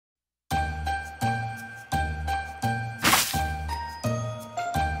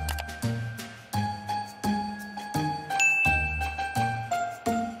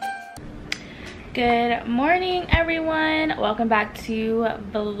Good morning, everyone. Welcome back to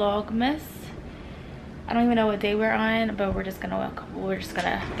Vlogmas. I don't even know what day we're on, but we're just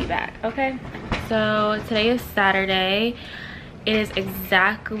gonna be back. Okay, so today is Saturday. It is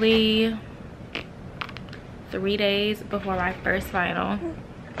exactly 3 days before my first final.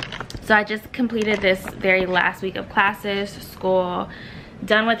 So I just completed this very last week of classes, school,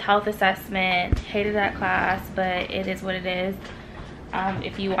 done with health assessment. Hated that class, but it is what it is.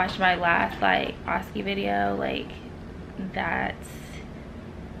 If you watched my last OSCE video, that's,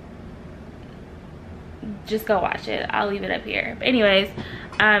 just go watch it. I'll leave it up here. But anyways,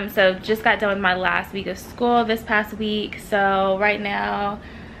 so just got done with my last week of school this past week. So right now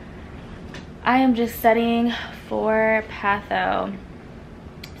I am just studying for patho.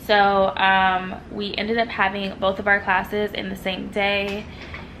 So we ended up having both of our classes in the same day,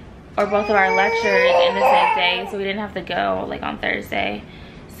 or both of our lectures in the same day, so we didn't have to go on Thursday.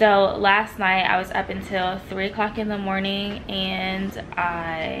 So last night I was up until 3 o'clock in the morning, and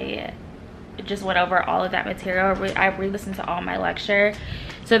I just went over all of that material. I re-listened to all my lecture.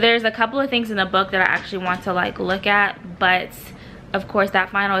 So there's a couple of things in the book that I actually want to look at, but of course that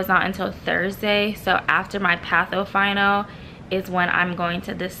final is not until Thursday. So after my patho final is when I'm going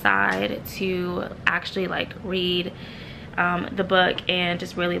to decide to actually read the book and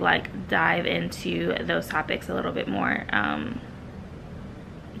just really dive into those topics a little bit more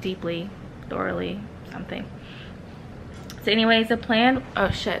deeply, thoroughly, something. So anyways, the plan, oh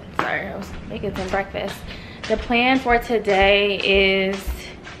shit, sorry, I was making some breakfast. The plan for today is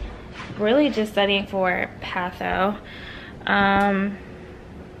really just studying for patho. I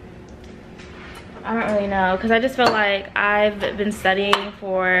don't really know, because I just feel like I've been studying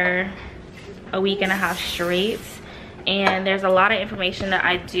for a week and a half straight, and there's a lot of information that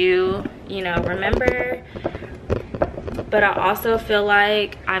I do, remember, but I also feel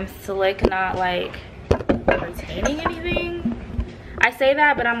like I'm slick not retaining anything. I say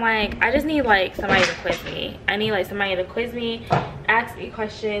that, but I'm I just need somebody to quiz me. I need somebody to quiz me, ask me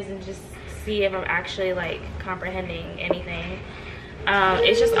questions, and just see if I'm actually comprehending anything.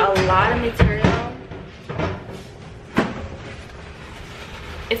 It's just a lot of material.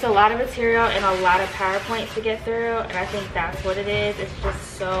 It's a lot of material and a lot of PowerPoints to get through, and I think that's what it is. It's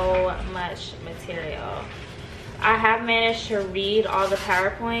just so much material. I have managed to read all the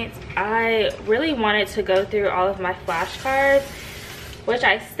PowerPoints. I really wanted to go through all of my flashcards, which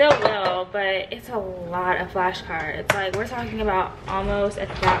I still will, but it's a lot of flashcards. We're talking about almost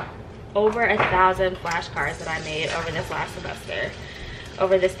over 1,000 flashcards that I made over this last semester,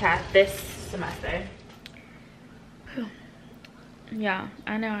 this semester. Yeah,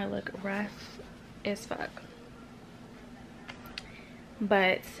 I know I look rough as fuck,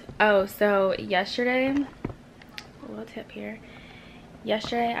 but so yesterday, a little tip here,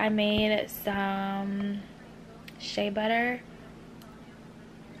 yesterday I made some shea butter.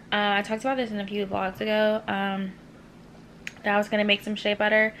 I talked about this in a few vlogs ago, that I was gonna make some shea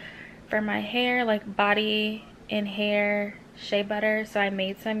butter for my hair, body and hair shea butter. So I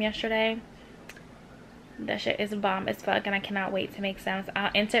made some yesterday. That shit is bomb as fuck, and I cannot wait to make some. So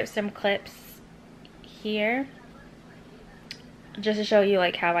I'll insert some clips here just to show you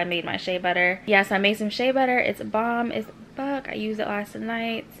how I made my shea butter. Yeah, so I made some shea butter. It's bomb as fuck. I used it last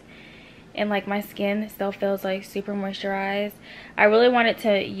night, and my skin still feels super moisturized. I really wanted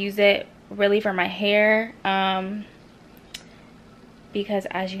to use it really for my hair, because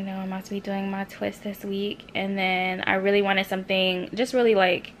as you know, I'm about to be doing my twist this week, and then I really wanted something just really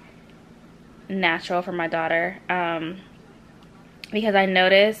natural for my daughter, because I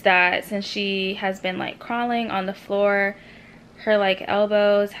noticed that since she has been crawling on the floor, her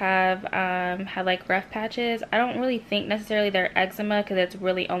elbows have had rough patches. I don't really think necessarily they're eczema, because it's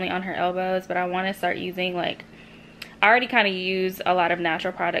really only on her elbows, but I want to start using I already kind of use a lot of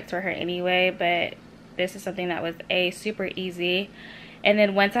natural products for her anyway, but this is something that was super easy. And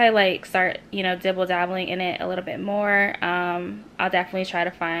then once I start dibble dabbling in it a little bit more, I'll definitely try to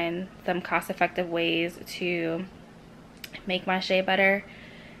find some cost-effective ways to make my shea butter.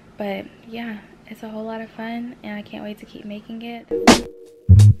 But yeah, it's a whole lot of fun, and I can't wait to keep making it.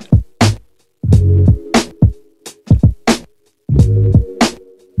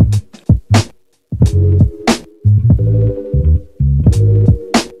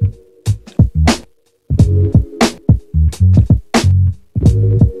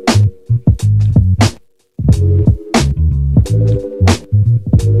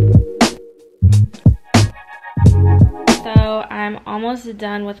 I'm almost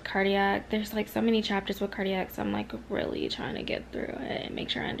done with cardiac. There's like so many chapters with cardiac, so I'm like really trying to get through it and make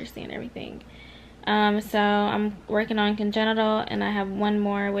sure I understand everything. So I'm working on congenital, and I have one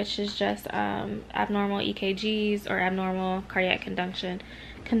more, which is just abnormal EKGs, or abnormal cardiac conduction.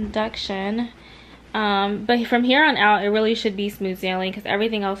 But from here on out, it really should be smooth sailing, because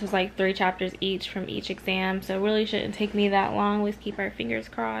everything else is like 3 chapters each from each exam, so it really shouldn't take me that long. Let's keep our fingers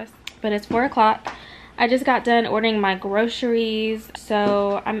crossed. But it's 4 o'clock. I just got done ordering my groceries,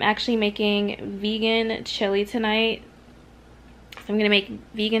 so I'm actually making vegan chili tonight. So I'm gonna make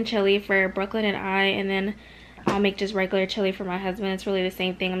vegan chili for Brooklyn and I, and then I'll make just regular chili for my husband. It's really the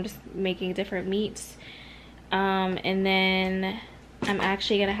same thing. I'm just making different meats. And then I'm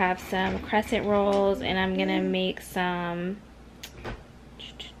actually gonna have some crescent rolls, and I'm gonna make some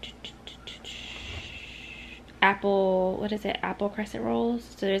apple crescent rolls.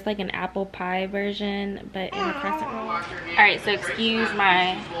 So there's like an apple pie version, but in a crescent roll. All right, so excuse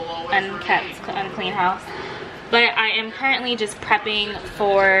my unkept, unclean house, but I am currently just prepping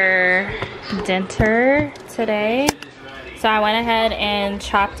for dinner today. So I went ahead and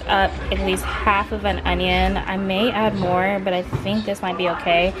chopped up at least half of an onion. I may add more, but I think this might be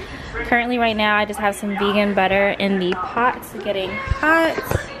okay. Currently right now I just have some vegan butter in the pot getting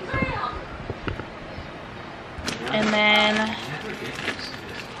hot. And then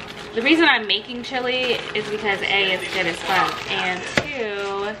the reason I'm making chili is because A, it's good as fuck, and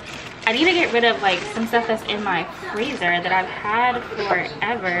 2, I need to get rid of like some stuff that's in my freezer that I've had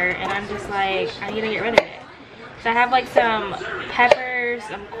forever, and I'm just like, I need to get rid of it. So I have like some peppers,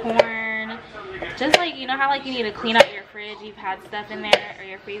 some corn, just like, you know how like you need to clean out your fridge, you've had stuff in there, or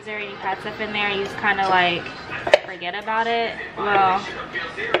your freezer, and you've had stuff in there and you just kind of like forget about it. Well,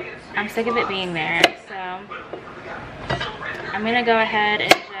 I'm sick of it being there, so I'm gonna go ahead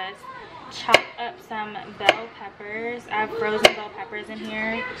and just chop up some bell peppers. I have frozen bell peppers in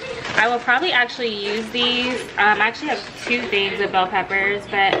here. I will probably actually use these. I actually have 2 things of bell peppers,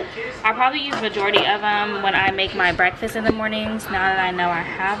 but I'll probably use majority of them when I make my breakfast in the mornings, now that I know I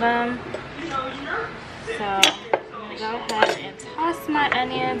have them. So I'm gonna go ahead and toss my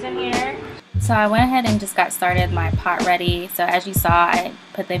onions in here. So I went ahead and just got started my pot ready. So as you saw, I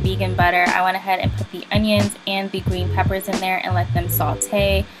put the vegan butter. I went ahead and put the onions and the green peppers in there and let them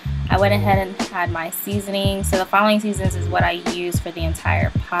saute. I went ahead and had my seasoning. So the following seasons is what I use for the entire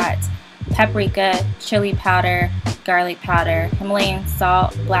pot: paprika, chili powder, garlic powder, Himalayan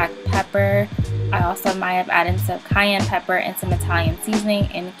salt, black pepper. I also might have added some cayenne pepper and some Italian seasoning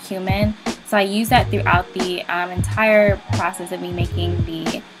and cumin. So I use that throughout the entire process of me making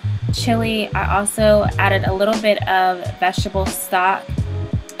the chili. I also added a little bit of vegetable stock,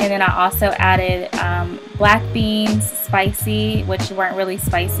 and then I also added black beans, spicy, which weren't really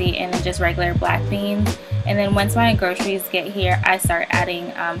spicy, and then just regular black beans. And then once my groceries get here, I start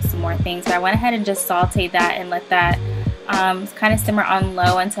adding some more things. So I went ahead and just sauteed that and let that kind of simmer on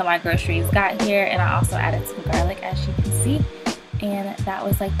low until my groceries got here. And I also added some garlic, as you can see, and that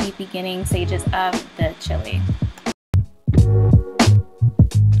was like the beginning stages of the chili.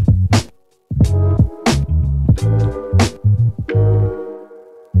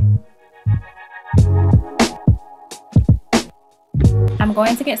 I'm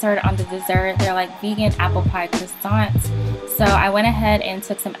going to get started on the dessert. They're like vegan apple pie croissants. So I went ahead and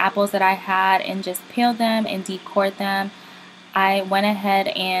took some apples that I had and just peeled them and decored them. I went ahead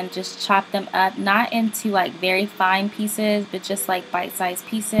and just chopped them up, not into like very fine pieces, but just like bite-sized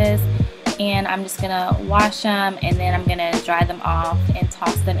pieces. And I'm just gonna wash them, and then I'm gonna dry them off and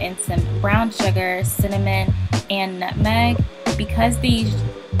toss them in some brown sugar, cinnamon, and nutmeg. Because the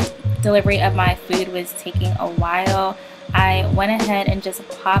delivery of my food was taking a while, I went ahead and just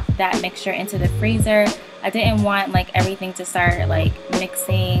popped that mixture into the freezer. I didn't want like everything to start like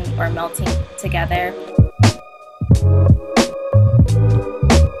mixing or melting together.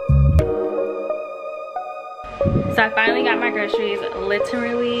 So I finally got my groceries.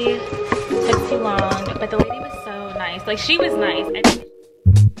 Literally took too long, but the lady was so nice. Like, she was nice.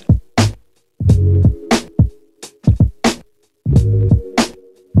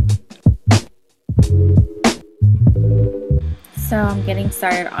 So I'm getting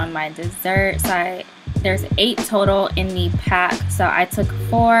started on my dessert. So there's 8 total in the pack. So I took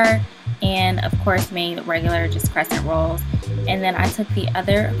 4 and of course made regular just crescent rolls. And then I took the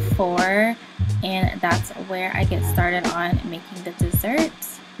other 4, and that's where I get started on making the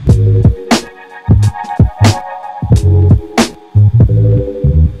desserts.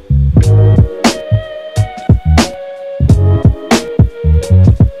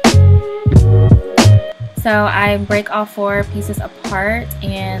 So I break all 4 pieces apart,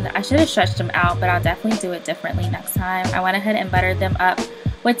 and I should have stretched them out, but I'll definitely do it differently next time. I went ahead and buttered them up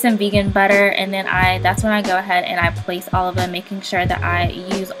with some vegan butter, and then that's when I go ahead and I place all of them, making sure that I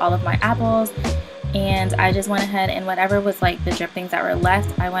use all of my apples. And I just went ahead and whatever was like the drip things that were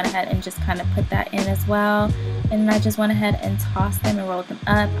left, I went ahead and just kind of put that in as well. And then I just went ahead and tossed them and rolled them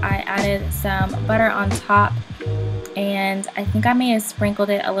up. I added some butter on top, and I think I may have sprinkled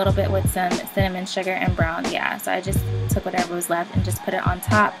it a little bit with some cinnamon sugar and brown. Yeah, so I just took whatever was left and just put it on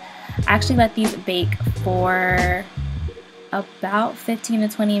top. I actually let these bake for about 15 to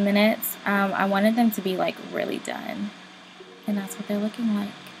 20 minutes. I wanted them to be like really done, and that's what they're looking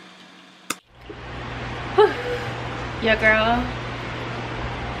like. Whew. Your girl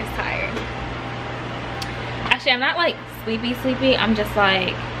is tired. Actually, I'm not like sleepy, I'm just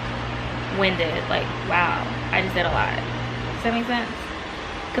like winded. Like, wow, I just did a lot. Does that make sense?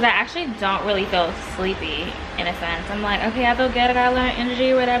 Because I actually don't really feel sleepy in a sense. I'm like, okay, I feel good, I got a lot of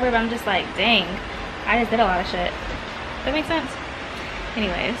energy or whatever, but I'm just like, dang, I just did a lot of shit. Does that make sense?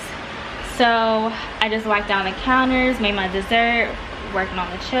 Anyways, so I just wiped down the counters, made my dessert, working on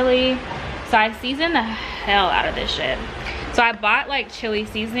the chili. So I seasoned the hell out of this shit. So I bought like chili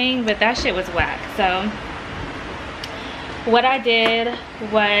seasoning, but that shit was whack. So what I did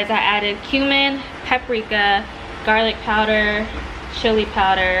was I added cumin, paprika, garlic powder, chili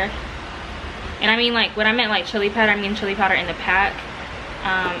powder. And I mean, like, when I meant like chili powder, I mean chili powder in the pack.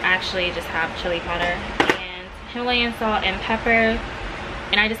 I actually just have chili powder and Himalayan salt and pepper.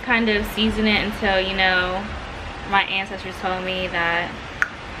 And I just kind of season it until, you know, my ancestors told me that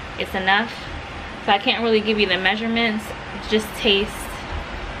it's enough. So I can't really give you the measurements, just taste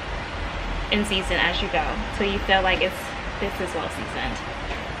and season as you go, so you feel like this is well seasoned,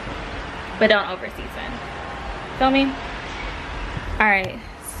 but don't over season. Feel me? All right,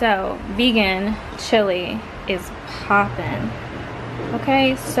 so vegan chili is popping.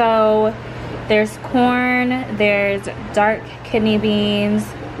 Okay, so there's corn, there's dark kidney beans,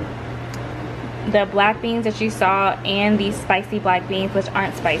 the black beans that you saw, and these spicy black beans, which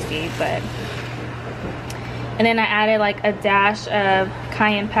aren't spicy, but. And then I added like a dash of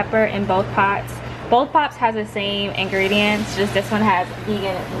cayenne pepper in both pots. Both pots has the same ingredients, just this one has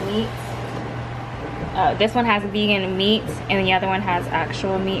vegan meat. This one has vegan meat, and the other one has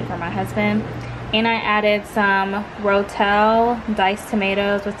actual meat for my husband. And I added some rotel, diced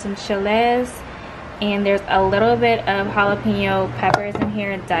tomatoes with some chiles. And there's a little bit of jalapeno peppers in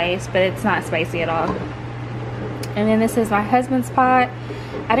here, diced, but it's not spicy at all. And then this is my husband's pot.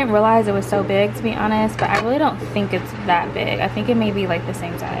 I didn't realize it was so big, to be honest, but I really don't think it's that big. I think it may be like the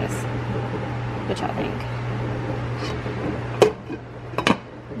same size. What y'all think?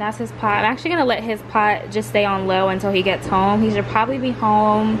 That's his pot. I'm actually gonna let his pot just stay on low until he gets home. He should probably be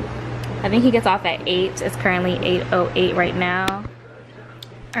home. I think he gets off at 8. It's currently 8:08 right now.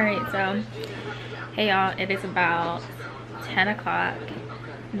 All right, so hey y'all, it is about 10 o'clock.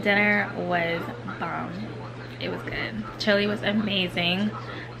 Dinner was bomb. It was good. Chili was amazing.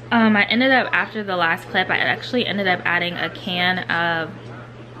 I ended up, after the last clip, I actually ended up adding a can of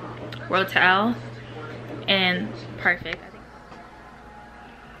rotel, and perfect.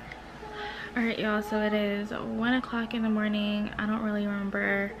 All right, y'all, so it is 1 o'clock in the morning. I don't really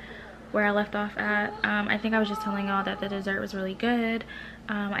remember where I left off at. I think I was just telling y'all that the dessert was really good.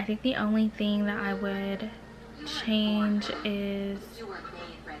 I think the only thing that I would change is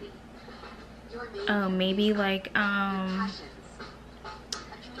maybe like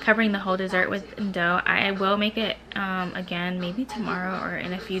covering the whole dessert with dough. I will make it again maybe tomorrow or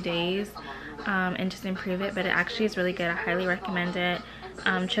in a few days, and just improve it, but it actually is really good. I highly recommend it.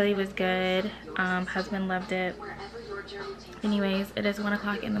 Chili was good. Husband loved it. Anyways, it is 1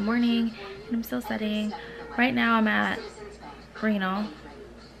 o'clock in the morning and I'm still studying. Right now I'm at Reno,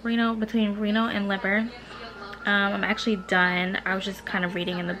 between Reno and Liver. I'm actually done. I was just kind of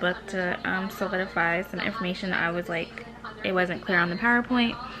reading in the book to solidify some information. I was like, it wasn't clear on the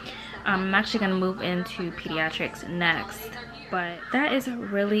PowerPoint. I'm actually going to move into pediatrics next. But that is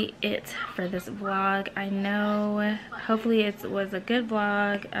really it for this vlog. I know, hopefully it was a good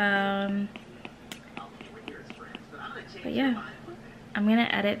vlog. But yeah, I'm going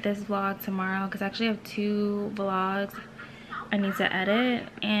to edit this vlog tomorrow because I actually have 2 vlogs I need to edit,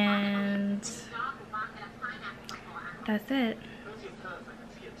 and that's it.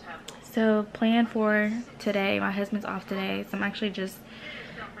 So plan for today, my husband's off today, so I'm actually just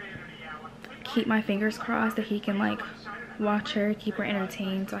keep my fingers crossed that he can like watch her, keep her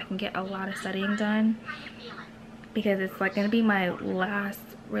entertained, so I can get a lot of studying done, because it's like gonna be my last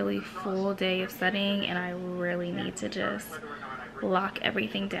really full day of studying, and I really need to just lock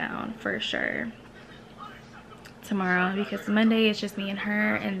everything down for sure tomorrow, because Monday is just me and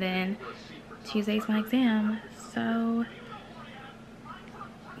her, and then Tuesday's my exam. So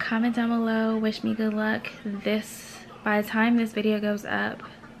comment down below, wish me good luck. By the time this video goes up,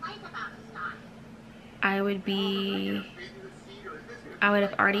 I would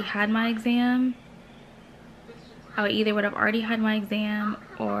have already had my exam. I would have already had my exam,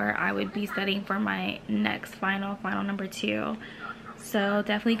 or I would be studying for my next final number 2. So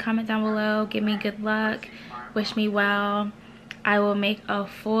definitely comment down below, give me good luck, wish me well. I will make a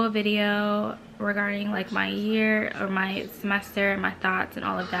full video regarding like my year or my semester, my thoughts and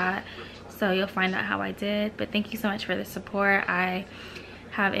all of that, so you'll find out how I did. But thank you so much for the support. I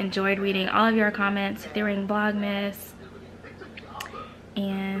have enjoyed reading all of your comments during Vlogmas,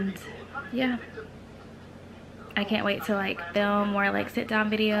 and yeah, I can't wait to like film more like sit down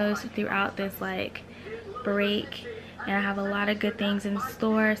videos throughout this like break, and I have a lot of good things in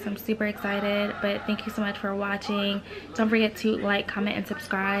store, so I'm super excited. But thank you so much for watching. Don't forget to like, comment and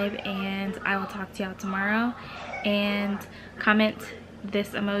subscribe, and I will talk to y'all tomorrow. And comment this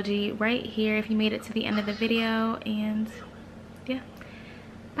emoji right here if you made it to the end of the video. And yeah,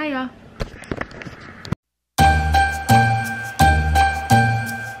 bye y'all.